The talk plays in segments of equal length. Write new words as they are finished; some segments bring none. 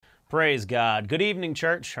Praise God. Good evening,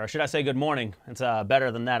 church, or should I say good morning? It's better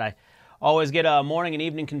than that. I always get morning and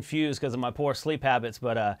evening confused because of my poor sleep habits,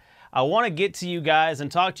 but I want to get to you guys and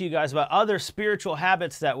talk to you guys about other spiritual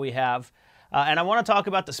habits that we have, and I want to talk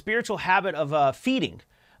about the spiritual habit of feeding,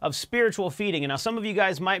 of spiritual feeding. And now some of you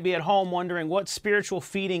guys might be at home wondering what spiritual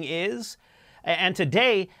feeding is, and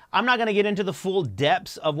today I'm not going to get into the full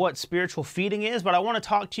depths of what spiritual feeding is, but I want to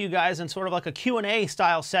talk to you guys in sort of like a Q&A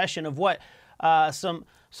style session of what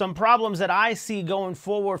some problems that I see going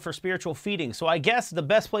forward for spiritual feeding. So I guess the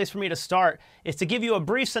best place for me to start is to give you a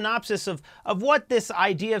brief synopsis of what this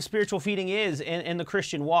idea of spiritual feeding is in the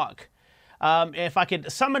Christian walk. If I could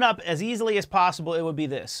sum it up as easily as possible, it would be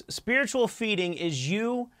this. Spiritual feeding is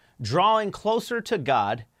you drawing closer to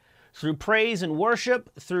God through praise and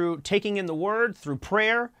worship, through taking in the Word, through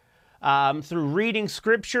prayer, through reading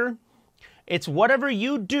Scripture. It's whatever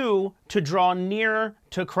you do to draw nearer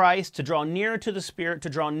to Christ, to draw nearer to the Spirit, to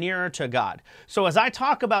draw nearer to God. So as I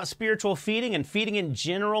talk about spiritual feeding and feeding in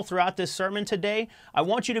general throughout this sermon today, I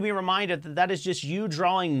want you to be reminded that that is just you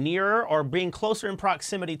drawing nearer or being closer in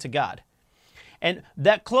proximity to God. And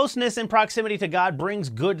that closeness and proximity to God brings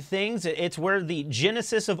good things. It's where the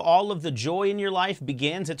genesis of all of the joy in your life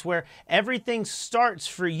begins. It's where everything starts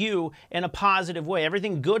for you in a positive way.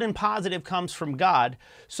 Everything good and positive comes from God.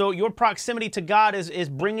 So your proximity to God is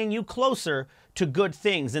bringing you closer to good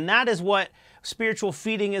things. And that is what spiritual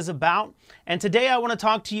feeding is about. And today I want to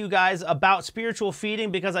talk to you guys about spiritual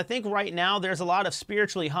feeding because I think right now there's a lot of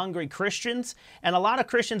spiritually hungry Christians, and a lot of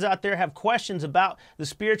Christians out there have questions about the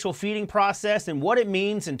spiritual feeding process and what it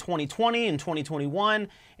means in 2020 and 2021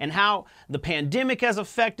 and how the pandemic has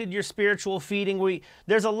affected your spiritual feeding.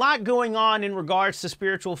 There's a lot going on in regards to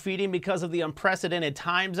spiritual feeding because of the unprecedented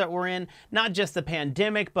times that we're in, not just the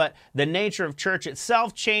pandemic, but the nature of church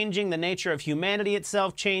itself changing, the nature of humanity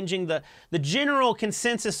itself changing. The general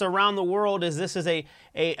consensus around the world is this is a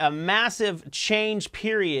massive change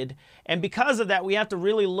period, and because of that, we have to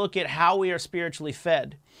really look at how we are spiritually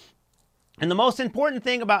fed. And the most important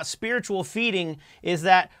thing about spiritual feeding is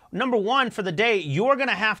that, number one, for the day, you're going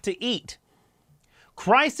to have to eat.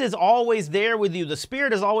 Christ is always there with you. The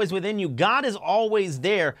Spirit is always within you. God is always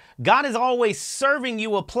there. God is always serving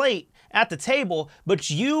you a plate at the table, but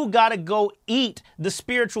you got to go eat the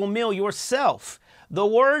spiritual meal yourself. The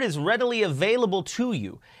Word is readily available to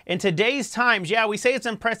you. In today's times, yeah, we say it's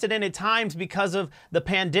unprecedented times because of the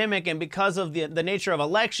pandemic and because of the nature of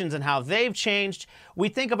elections and how they've changed. We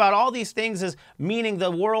think about all these things as meaning the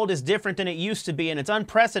world is different than it used to be and it's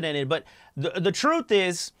unprecedented. But the truth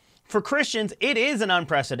is, for Christians, it is an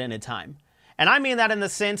unprecedented time. And I mean that in the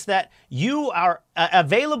sense that you are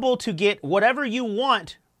available to get whatever you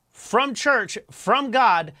want from church, from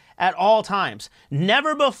God at all times.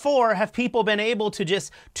 Never before have people been able to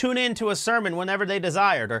just tune into a sermon whenever they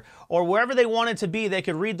desired, or wherever they wanted to be, they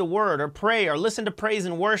could read the Word or pray or listen to praise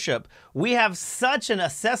and worship. We have such an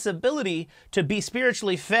accessibility to be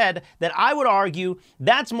spiritually fed that I would argue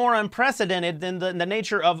that's more unprecedented than the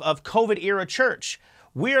nature of COVID era church.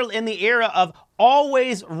 We're in the era of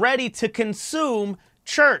always ready to consume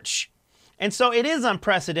church. And so it is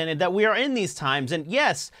unprecedented that we are in these times. And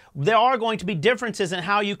yes, there are going to be differences in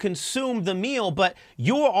how you consume the meal, but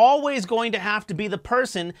you're always going to have to be the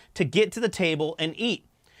person to get to the table and eat.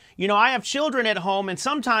 You know, I have children at home, and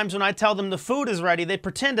sometimes when I tell them the food is ready, they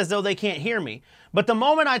pretend as though they can't hear me. But the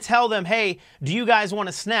moment I tell them, hey, do you guys want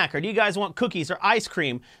a snack, or do you guys want cookies or ice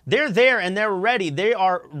cream? They're there and they're ready. They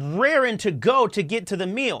are raring to go to get to the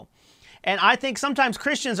meal. And I think sometimes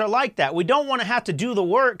Christians are like that. We don't want to have to do the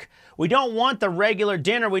work. We don't want the regular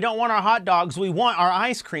dinner. We don't want our hot dogs. We want our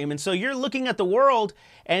ice cream. And so you're looking at the world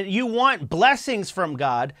and you want blessings from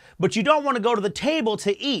God, but you don't want to go to the table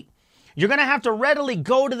to eat. You're going to have to readily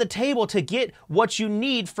go to the table to get what you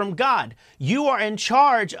need from God. You are in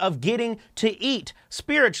charge of getting to eat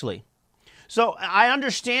spiritually. So I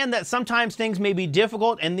understand that sometimes things may be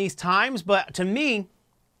difficult in these times, but to me,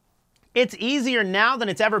 it's easier now than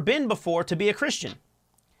it's ever been before to be a Christian.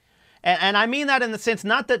 And I mean that in the sense,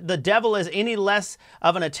 not that the devil is any less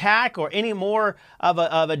of an attack or any more of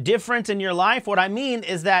a difference in your life. What I mean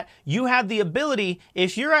is that you have the ability,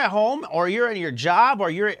 if you're at home or you're at your job or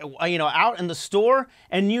you're out in the store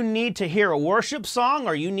and you need to hear a worship song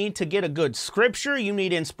or you need to get a good scripture, you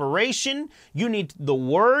need inspiration, you need the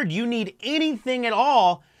Word, you need anything at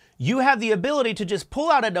all, you have the ability to just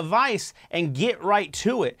pull out a device and get right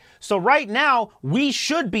to it. So right now, we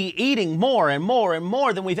should be eating more and more and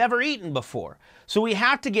more than we've ever eaten before. So we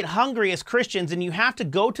have to get hungry as Christians, and you have to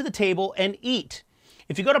go to the table and eat.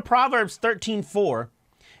 If you go to Proverbs 13:4,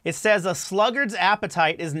 it says, "A sluggard's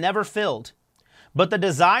appetite is never filled, but the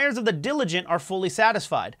desires of the diligent are fully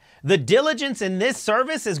satisfied. The diligence in this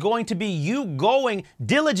service is going to be you going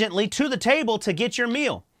diligently to the table to get your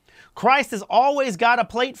meal. Christ has always got a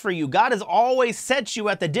plate for you. God has always set you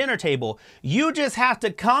at the dinner table. You just have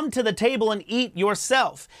to come to the table and eat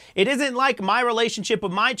yourself. It isn't like my relationship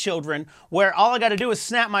with my children where all I got to do is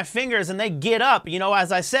snap my fingers and they get up. You know,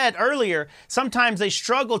 as I said earlier, sometimes they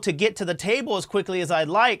struggle to get to the table as quickly as I'd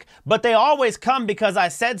like, but they always come because I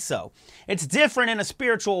said so. It's different in a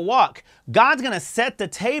spiritual walk. God's going to set the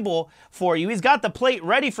table for you. He's got the plate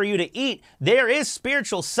ready for you to eat. There is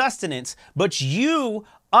spiritual sustenance, but you,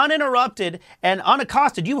 uninterrupted and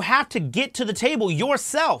unaccosted, you have to get to the table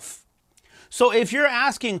yourself. So if you're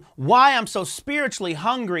asking why I'm so spiritually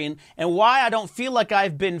hungry and why I don't feel like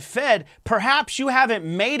I've been fed, perhaps you haven't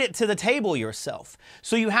made it to the table yourself.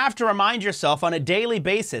 So you have to remind yourself on a daily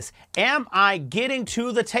basis, am I getting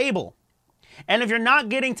to the table? And if you're not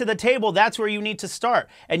getting to the table, that's where you need to start.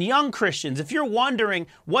 And young Christians, if you're wondering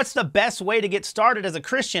what's the best way to get started as a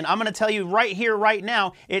Christian, I'm going to tell you right here, right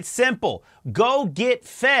now, it's simple. Go get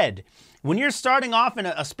fed. When you're starting off in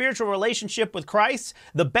a spiritual relationship with Christ,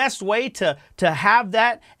 the best way to have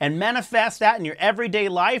that and manifest that in your everyday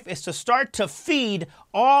life is to start to feed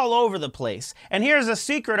all over the place. And here's a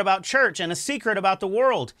secret about church and a secret about the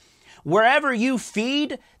world. Wherever you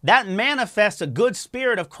feed, that manifests a good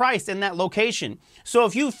spirit of Christ in that location. So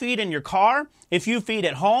if you feed in your car, if you feed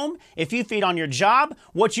at home, if you feed on your job,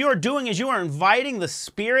 what you're doing is you are inviting the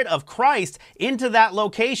Spirit of Christ into that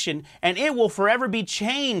location, and it will forever be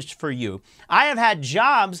changed for you. I have had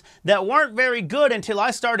jobs that weren't very good until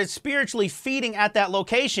I started spiritually feeding at that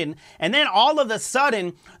location, and then all of a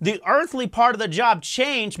sudden, the earthly part of the job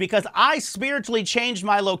changed because I spiritually changed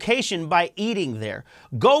my location by eating there.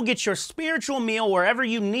 Go get your spiritual meal wherever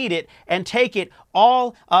you need it and take it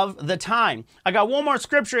all of the time. I got one more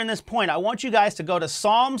scripture in this point. I want you guys to go to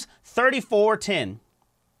Psalms 34:10.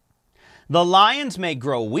 The lions may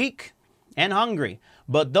grow weak and hungry,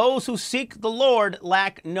 but those who seek the Lord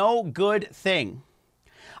lack no good thing.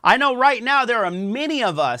 I know right now there are many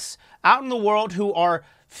of us out in the world who are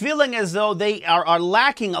feeling as though they are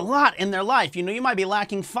lacking a lot in their life. You know, you might be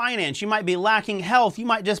lacking finance, you might be lacking health, you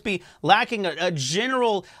might just be lacking a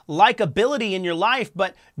general likability in your life,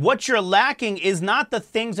 but what you're lacking is not the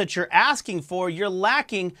things that you're asking for, you're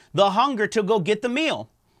lacking the hunger to go get the meal.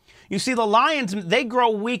 You see, the lions, they grow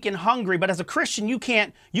weak and hungry, but as a Christian, you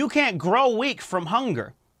can't grow weak from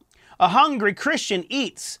hunger. A hungry Christian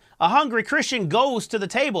eats. A hungry Christian goes to the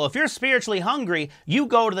table. If you're spiritually hungry, you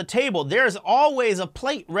go to the table. There's always a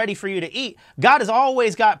plate ready for you to eat. God has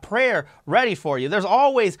always got prayer ready for you. There's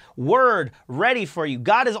always word ready for you.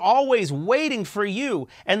 God is always waiting for you.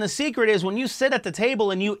 And the secret is when you sit at the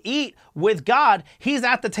table and you eat with God, He's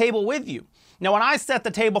at the table with you. Now, when I set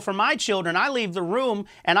the table for my children, I leave the room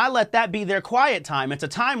and I let that be their quiet time. It's a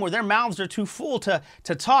time where their mouths are too full to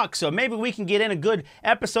talk. So maybe we can get in a good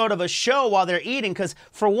episode of a show while they're eating because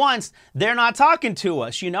for once, they're not talking to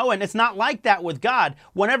us, you know, and it's not like that with God.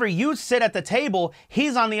 Whenever you sit at the table,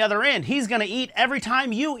 He's on the other end. He's going to eat every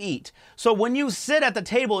time you eat. So when you sit at the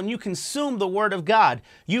table and you consume the Word of God,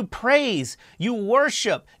 you praise, you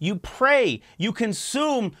worship, you pray, you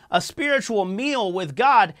consume a spiritual meal with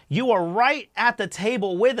God, you are right at the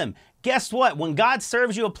table with Him. Guess what? When God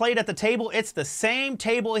serves you a plate at the table, it's the same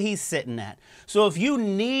table He's sitting at. So if you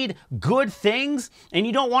need good things and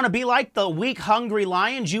you don't want to be like the weak, hungry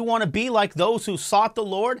lions, you want to be like those who sought the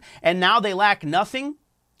Lord and now they lack nothing,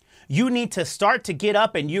 you need to start to get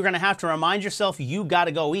up and you're going to have to remind yourself you got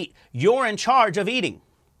to go eat. You're in charge of eating.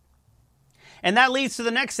 And that leads to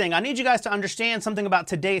the next thing. I need you guys to understand something about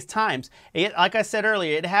today's times. Like I said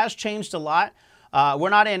earlier, it has changed a lot. We're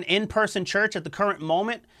not in in-person church at the current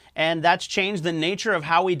moment, and that's changed the nature of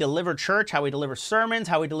how we deliver church, how we deliver sermons,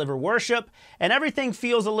 how we deliver worship, and everything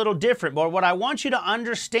feels a little different. But what I want you to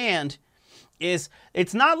understand is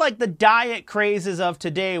it's not like the diet crazes of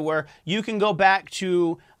today where you can go back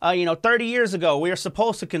to, 30 years ago, we were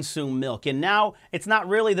supposed to consume milk, and now it's not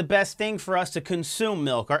really the best thing for us to consume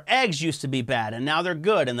milk. Our eggs used to be bad, and now they're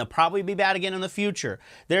good, and they'll probably be bad again in the future.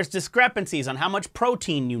 There's discrepancies on how much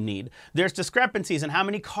protein you need. There's discrepancies on how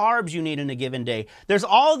many carbs you need in a given day. There's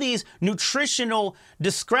all these nutritional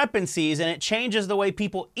discrepancies, and it changes the way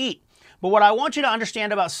people eat. But what I want you to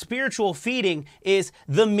understand about spiritual feeding is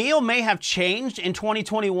the meal may have changed in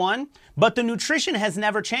 2021, but the nutrition has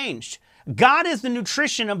never changed. God is the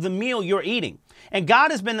nutrition of the meal you're eating. And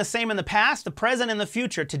God has been the same in the past, the present, and the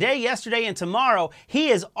future. Today, yesterday, and tomorrow, He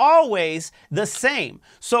is always the same.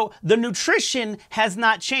 So the nutrition has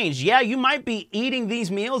not changed. Yeah, you might be eating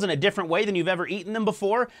these meals in a different way than you've ever eaten them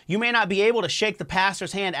before. You may not be able to shake the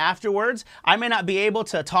pastor's hand afterwards. I may not be able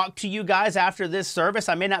to talk to you guys after this service.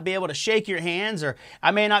 I may not be able to shake your hands, or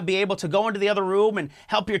I may not be able to go into the other room and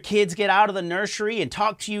help your kids get out of the nursery and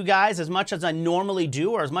talk to you guys as much as I normally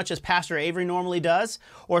do, or as much as Pastor Avery normally does,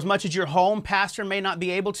 or as much as your home pastor may not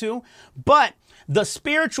be able to. But the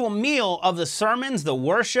spiritual meal of the sermons, the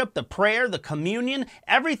worship, the prayer, the communion,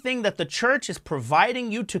 everything that the church is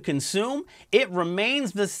providing you to consume, it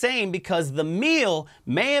remains the same, because the meal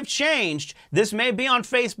may have changed. This may be on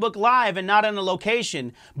Facebook Live and not in a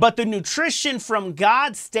location, but the nutrition from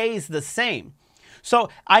God stays the same. So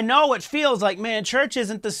I know it feels like, man, church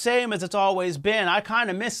isn't the same as it's always been. I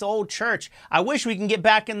kind of miss the old church. I wish we can get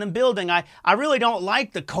back in the building. I really don't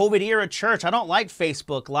like the COVID era church. I don't like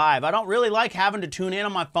Facebook Live. I don't really like having to tune in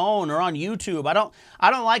on my phone or on YouTube. I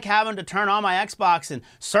don't like having to turn on my Xbox and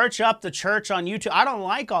search up the church on YouTube. I don't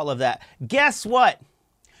like all of that. Guess what?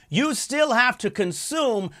 You still have to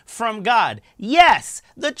consume from God. Yes,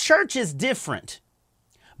 the church is different,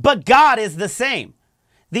 but God is the same.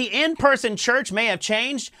 The in-person church may have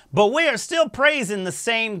changed, but we are still praising the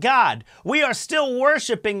same God. We are still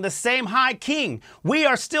worshiping the same high king. We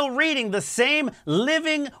are still reading the same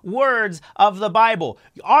living words of the Bible.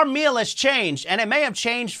 Our meal has changed, and it may have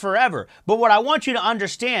changed forever. But what I want you to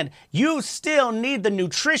understand, you still need the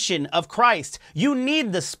nutrition of Christ. You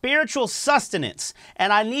need the spiritual sustenance.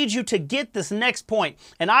 And I need you to get this next point.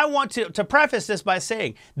 And I want to preface this by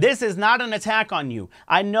saying, this is not an attack on you.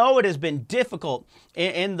 I know it has been difficult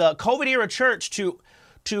in the COVID era church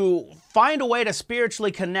to find a way to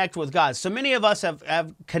spiritually connect with God. So many of us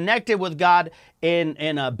have connected with God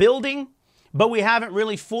in a building, but we haven't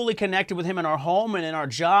really fully connected with Him in our home and in our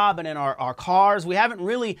job and in our cars. We haven't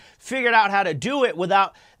really figured out how to do it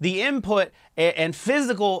without the input and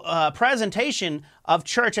physical presentation of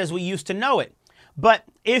church as we used to know it. But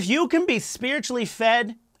if you can be spiritually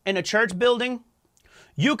fed in a church building,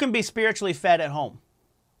 you can be spiritually fed at home.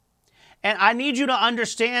 And I need you to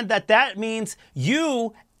understand that that means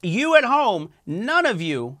you at home, none of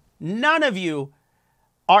you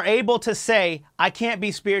are able to say, I can't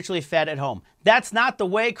be spiritually fed at home. That's not the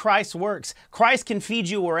way Christ works. Christ can feed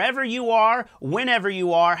you wherever you are, whenever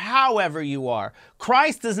you are, however you are.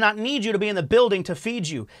 Christ does not need you to be in the building to feed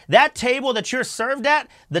you. That table that you're served at,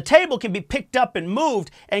 the table can be picked up and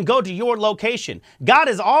moved and go to your location. God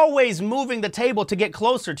is always moving the table to get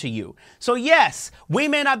closer to you. So yes, we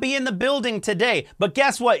may not be in the building today, but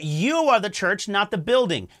guess what? You are the church, not the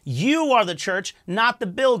building. You are the church, not the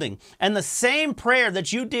building. And the same prayer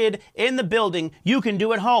that you did in the building, you can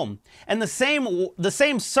do at home. And the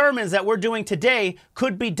same sermons that we're doing today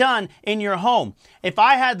could be done in your home. If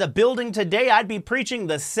I had the building today, I'd be preaching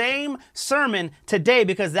the same sermon today,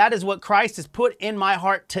 because that is what Christ has put in my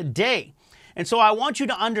heart today. And so I want you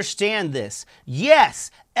to understand this.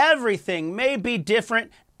 Yes, everything may be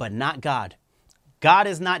different, but not God. God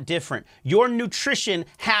is not different. Your nutrition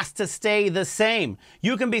has to stay the same.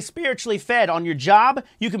 You can be spiritually fed on your job.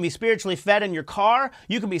 You can be spiritually fed in your car.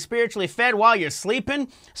 You can be spiritually fed while you're sleeping.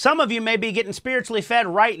 Some of you may be getting spiritually fed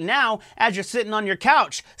right now as you're sitting on your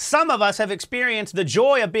couch. Some of us have experienced the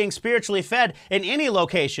joy of being spiritually fed in any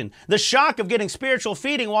location. The shock of getting spiritual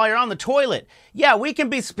feeding while you're on the toilet. Yeah, we can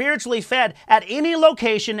be spiritually fed at any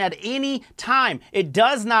location at any time. It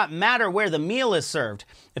does not matter where the meal is served.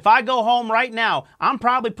 If I go home right now, I'm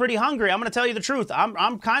probably pretty hungry. I'm going to tell you the truth.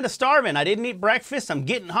 I'm kind of starving. I didn't eat breakfast. I'm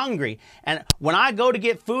getting hungry. And when I go to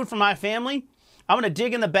get food for my family, I'm going to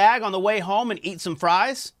dig in the bag on the way home and eat some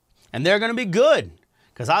fries. And they're going to be good,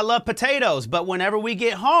 because I love potatoes. But whenever we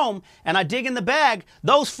get home and I dig in the bag,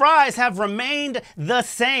 those fries have remained the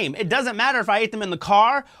same. It doesn't matter if I ate them in the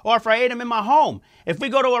car or if I ate them in my home. If we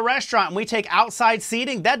go to a restaurant and we take outside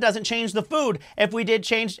seating, that doesn't change the food if we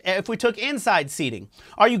took inside seating.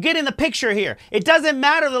 Are you getting the picture here? It doesn't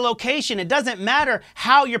matter the location. It doesn't matter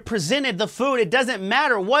how you're presented the food. It doesn't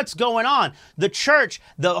matter what's going on. The church,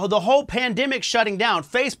 the whole pandemic shutting down,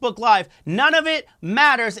 Facebook Live, none of it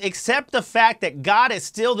matters except the fact that God is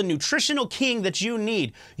still the nutritional king that you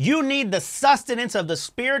need. You need the sustenance of the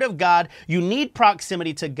Spirit of God. You need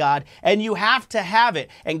proximity to God, and you have to have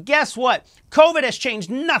it. And guess what? COVID has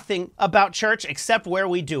changed nothing about church except where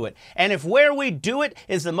we do it. And if where we do it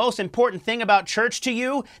is the most important thing about church to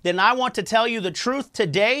you, then I want to tell you the truth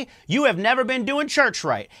today. You have never been doing church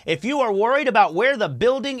right. If you are worried about where the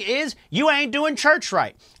building is, you ain't doing church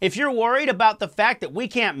right. If you're worried about the fact that we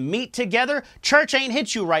can't meet together, church ain't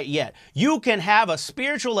hit you right yet. You can have a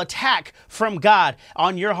spiritual attack from God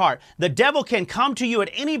on your heart. The devil can come to you at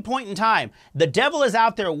any point in time. The devil is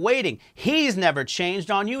out there waiting. He's never changed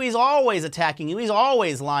on you. He's always attacking you. He's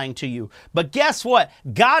always lying to you. But guess what?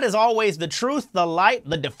 God is always the truth, the light,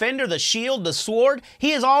 the defender, the shield, the sword.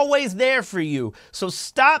 He is always there for you. So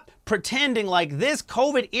stop pretending like this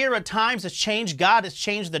COVID era times has changed God, has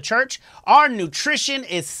changed the church. Our nutrition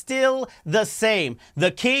is still the same.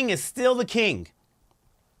 The king is still the king.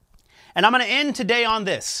 And I'm going to end today on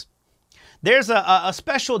this. There's a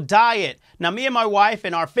special diet. Now, me and my wife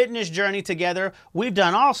in our fitness journey together, we've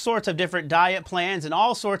done all sorts of different diet plans and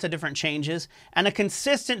all sorts of different changes. And a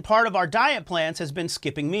consistent part of our diet plans has been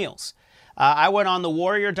skipping meals. I went on the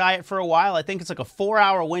warrior diet for a while. I think it's like a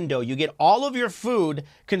 4-hour window. You get all of your food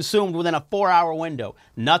consumed within a 4-hour window.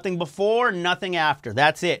 Nothing before, nothing after.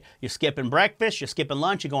 That's it. You're skipping breakfast, you're skipping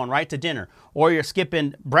lunch, you're going right to dinner. Or you're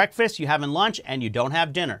skipping breakfast, you're having lunch, and you don't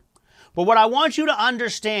have dinner. But what I want you to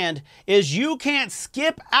understand is you can't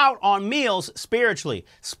skip out on meals spiritually.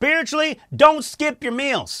 Spiritually, don't skip your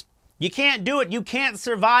meals. You can't do it. You can't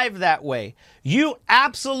survive that way. You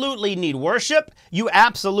absolutely need worship. You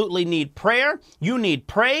absolutely need prayer. You need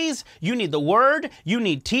praise. You need the word. You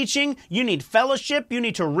need teaching. You need fellowship. You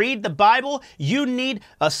need to read the Bible. You need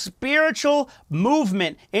a spiritual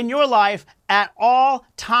movement in your life at all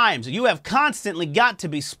times. You have constantly got to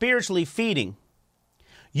be spiritually feeding.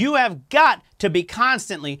 You have got to be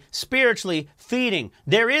constantly spiritually feeding.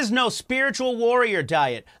 There is no spiritual warrior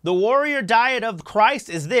diet. The warrior diet of Christ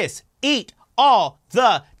is this: eat all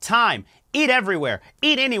the time. Eat everywhere.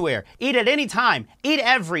 Eat anywhere. Eat at any time. Eat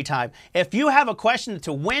every time. If you have a question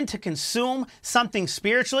to when to consume something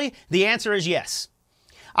spiritually, the answer is yes.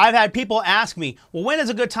 I've had people ask me, well, when is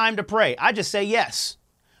a good time to pray? I just say yes.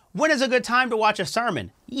 When is a good time to watch a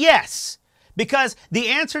sermon? Yes. Because the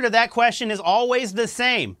answer to that question is always the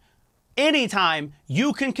same. Anytime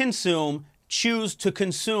you can consume, choose to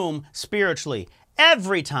consume spiritually.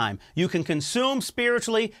 Every time you can consume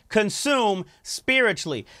spiritually, consume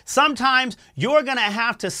spiritually. Sometimes you're going to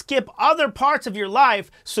have to skip other parts of your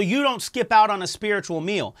life so you don't skip out on a spiritual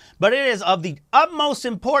meal. But it is of the utmost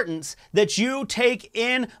importance that you take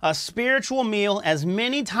in a spiritual meal as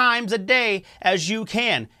many times a day as you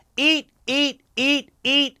can. Eat, eat, eat,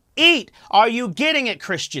 eat. Eat. Are you getting it,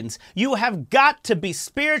 Christians? You have got to be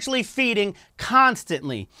spiritually feeding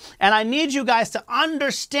constantly. And I need you guys to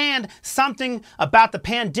understand something about the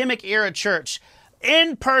pandemic era church.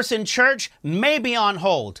 In-person church may be on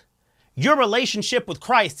hold. Your relationship with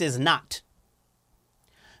Christ is not.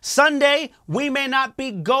 Sunday, we may not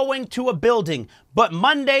be going to a building, but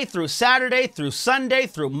Monday through Saturday, through Sunday,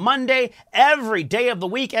 through Monday, every day of the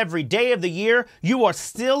week, every day of the year, you are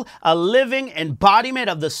still a living embodiment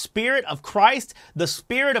of the Spirit of Christ. The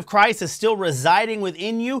Spirit of Christ is still residing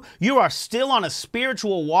within you. You are still on a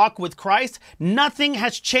spiritual walk with Christ. Nothing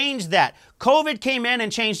has changed that. COVID came in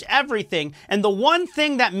and changed everything. And the one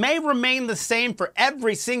thing that may remain the same for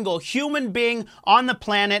every single human being on the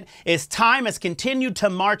planet is time has continued to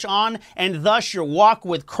march on, and thus your walk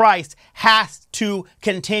with Christ has to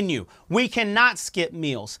continue. We cannot skip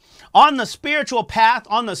meals. On the spiritual path,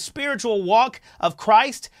 on the spiritual walk of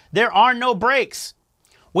Christ, there are no breaks.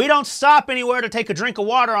 We don't stop anywhere to take a drink of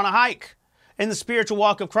water on a hike in the spiritual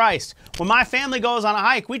walk of Christ. When my family goes on a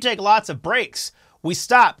hike, we take lots of breaks. We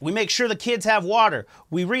stop. We make sure the kids have water.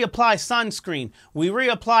 We reapply sunscreen. We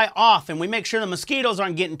reapply off, and we make sure the mosquitoes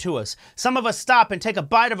aren't getting to us. Some of us stop and take a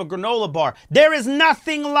bite of a granola bar. There is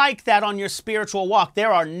nothing like that on your spiritual walk.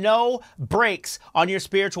 There are no breaks on your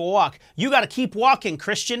spiritual walk. You got to keep walking,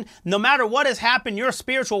 Christian. No matter what has happened, your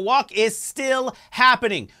spiritual walk is still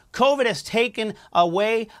happening. COVID has taken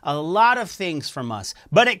away a lot of things from us,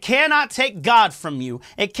 but it cannot take God from you.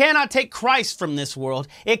 It cannot take Christ from this world.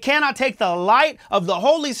 It cannot take the light of the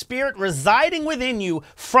Holy Spirit residing within you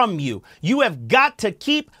from you. You have got to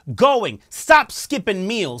keep going. Stop skipping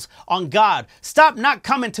meals on God. Stop not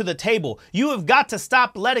coming to the table. You have got to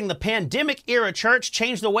stop letting the pandemic era church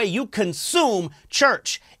change the way you consume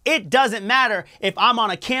church. It doesn't matter if I'm on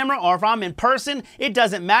a camera or if I'm in person. It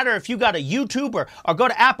doesn't matter if you got a YouTube or go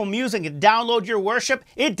to Apple Music and download your worship.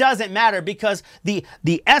 It doesn't matter, because the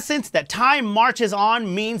essence that time marches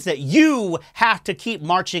on means that you have to keep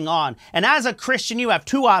marching on. And as a Christian, you have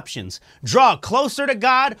two options: draw closer to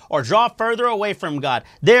God or draw further away from God.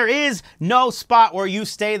 There is no spot where you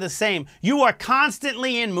stay the same. You are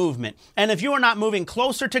constantly in movement. And if you are not moving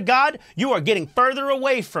closer to God, you are getting further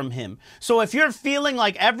away from Him. So if you're feeling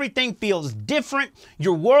like Everything feels different.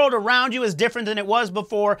 Your world around you is different than it was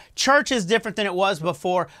before. Church is different than it was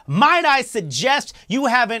before. Might I suggest you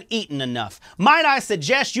haven't eaten enough? Might I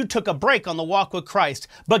suggest you took a break on the walk with Christ?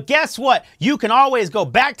 But guess what? You can always go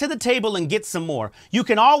back to the table and get some more. You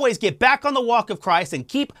can always get back on the walk of Christ and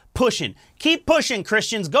keep pushing. Keep pushing,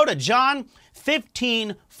 Christians. Go to John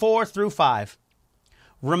 15, 4 through 5.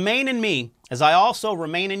 Remain in me as I also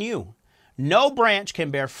remain in you. No branch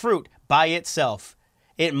can bear fruit by itself.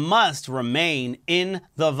 It must remain in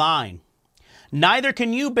the vine. Neither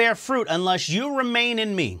can you bear fruit unless you remain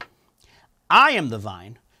in me. I am the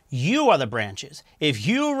vine. You are the branches. If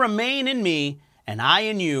you remain in me and I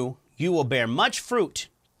in you, you will bear much fruit.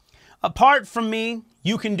 Apart from me,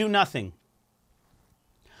 you can do nothing.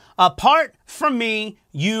 Apart from me,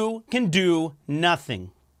 you can do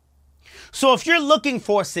nothing. So if you're looking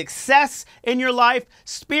for success in your life,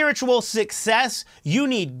 spiritual success, you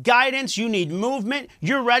need guidance, you need movement,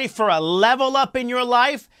 you're ready for a level up in your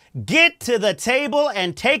life, get to the table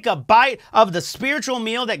and take a bite of the spiritual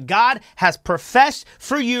meal that God has professed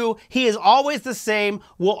for you. He is always the same,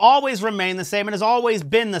 will always remain the same, and has always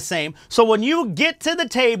been the same. So when you get to the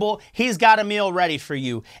table, He's got a meal ready for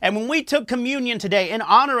you. And when we took communion today in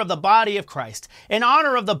honor of the body of Christ, in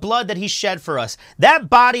honor of the blood that He shed for us, that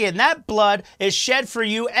body and that blood is shed for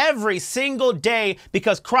you every single day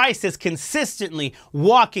because Christ is consistently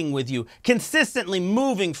walking with you, consistently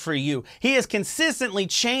moving for you. He is consistently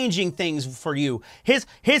changing things for you. His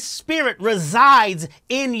Spirit resides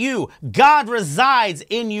in you. God resides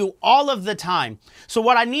in you all of the time. So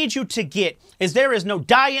what I need you to get is there is no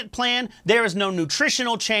diet plan. There is no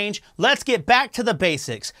nutritional change. Let's get back to the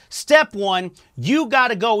basics. Step 1, you got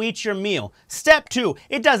to go eat your meal. Step 2,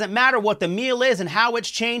 it doesn't matter what the meal is and how it's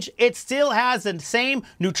changed. It still has the same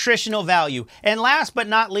nutritional value. And last but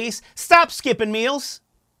not least, stop skipping meals.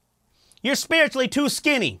 You're spiritually too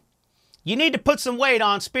skinny. You need to put some weight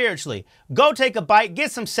on spiritually. Go take a bite,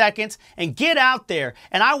 get some seconds, and get out there.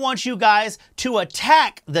 And I want you guys to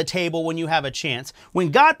attack the table when you have a chance.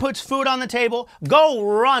 When God puts food on the table, go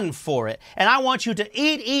run for it. And I want you to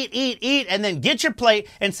eat, and then get your plate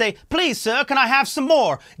and say, please, sir, can I have some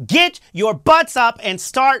more? Get your butts up and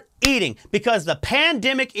start eating, because the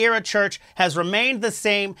pandemic era church has remained the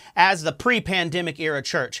same as the pre-pandemic era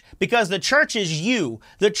church, because the church is you.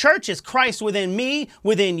 The church is Christ within me,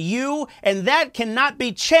 within you, and that cannot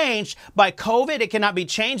be changed by COVID. It cannot be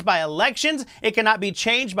changed by elections. It cannot be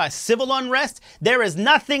changed by civil unrest. There is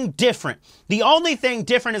nothing different. The only thing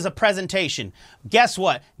different is a presentation. Guess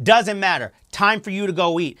what? Doesn't matter. Time for you to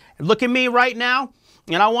go eat. Look at me right now,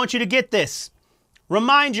 and I want you to get this.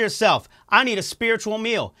 Remind yourself, I need a spiritual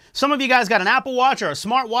meal. Some of you guys got an Apple Watch or a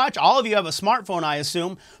smartwatch. All of you have a smartphone, I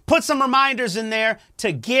assume. Put some reminders in there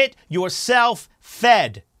to get yourself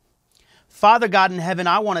fed. Father God in heaven,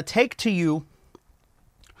 I want to take to you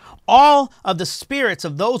all of the spirits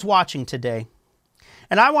of those watching today.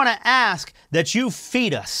 And I want to ask that you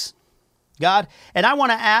feed us, God. And I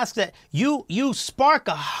want to ask that you spark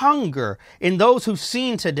a hunger in those who've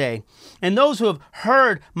seen today and those who have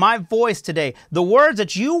heard my voice today. The words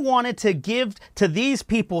that you wanted to give to these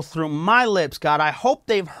people through my lips, God, I hope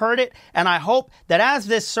they've heard it. And I hope that as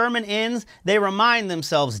this sermon ends, they remind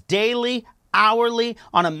themselves daily, hourly,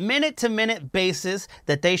 on a minute-to-minute basis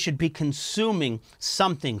that they should be consuming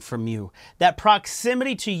something from you. That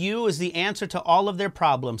proximity to you is the answer to all of their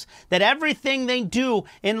problems. That everything they do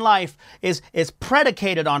in life is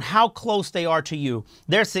predicated on how close they are to you.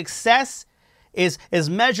 Their success is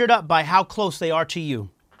measured up by how close they are to you.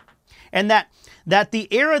 And that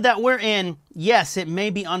the era that we're in, yes, it may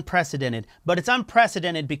be unprecedented, but it's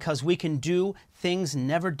unprecedented because we can do things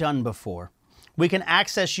never done before. We can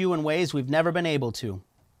access you in ways we've never been able to.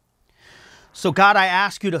 So God, I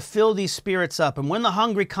ask you to fill these spirits up, and when the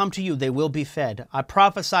hungry come to you, they will be fed. I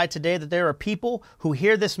prophesy today that there are people who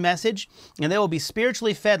hear this message, and they will be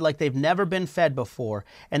spiritually fed like they've never been fed before.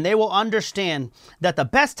 And they will understand that the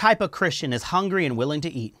best type of Christian is hungry and willing to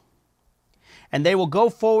eat. And they will go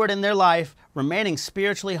forward in their life remaining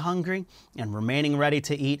spiritually hungry and remaining ready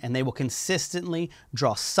to eat, and they will consistently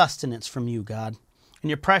draw sustenance from you, God. In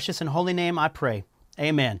your precious and holy name, I pray.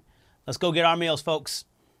 Amen. Let's go get our meals, folks.